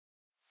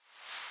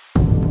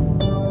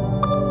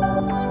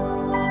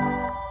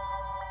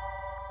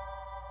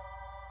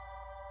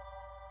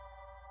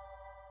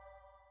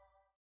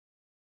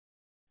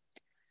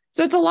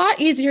So it's a lot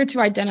easier to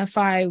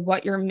identify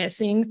what you're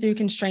missing through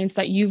constraints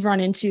that you've run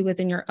into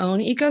within your own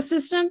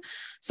ecosystem.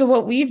 So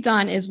what we've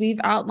done is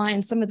we've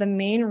outlined some of the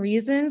main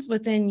reasons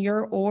within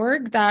your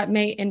org that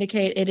may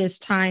indicate it is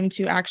time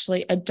to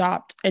actually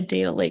adopt a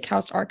data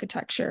lakehouse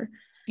architecture.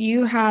 If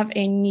you have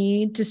a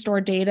need to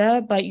store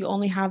data, but you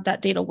only have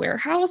that data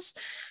warehouse,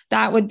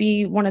 that would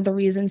be one of the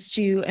reasons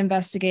to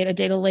investigate a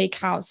data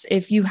lakehouse.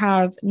 If you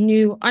have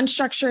new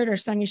unstructured or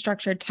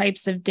semi-structured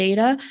types of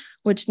data,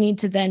 which need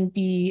to then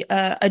be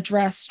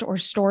addressed or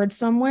stored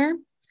somewhere,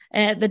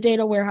 the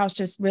data warehouse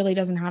just really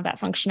doesn't have that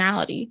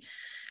functionality. It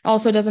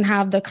also doesn't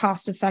have the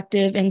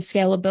cost-effective and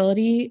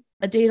scalability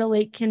a data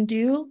lake can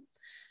do.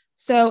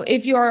 So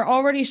if you are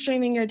already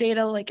streaming your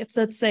data, like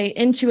let's say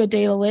into a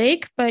data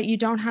lake, but you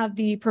don't have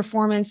the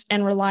performance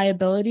and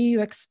reliability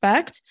you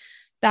expect,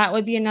 that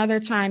would be another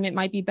time it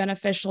might be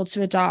beneficial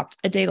to adopt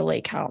a data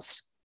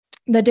lakehouse.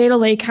 The data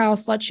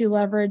lakehouse lets you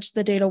leverage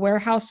the data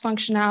warehouse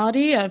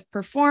functionality of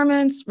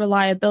performance,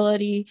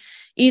 reliability,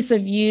 ease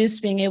of use,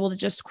 being able to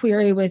just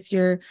query with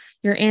your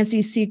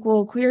ANSI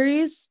SQL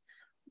queries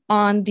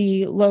on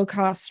the low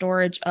cost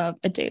storage of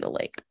a data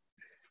lake.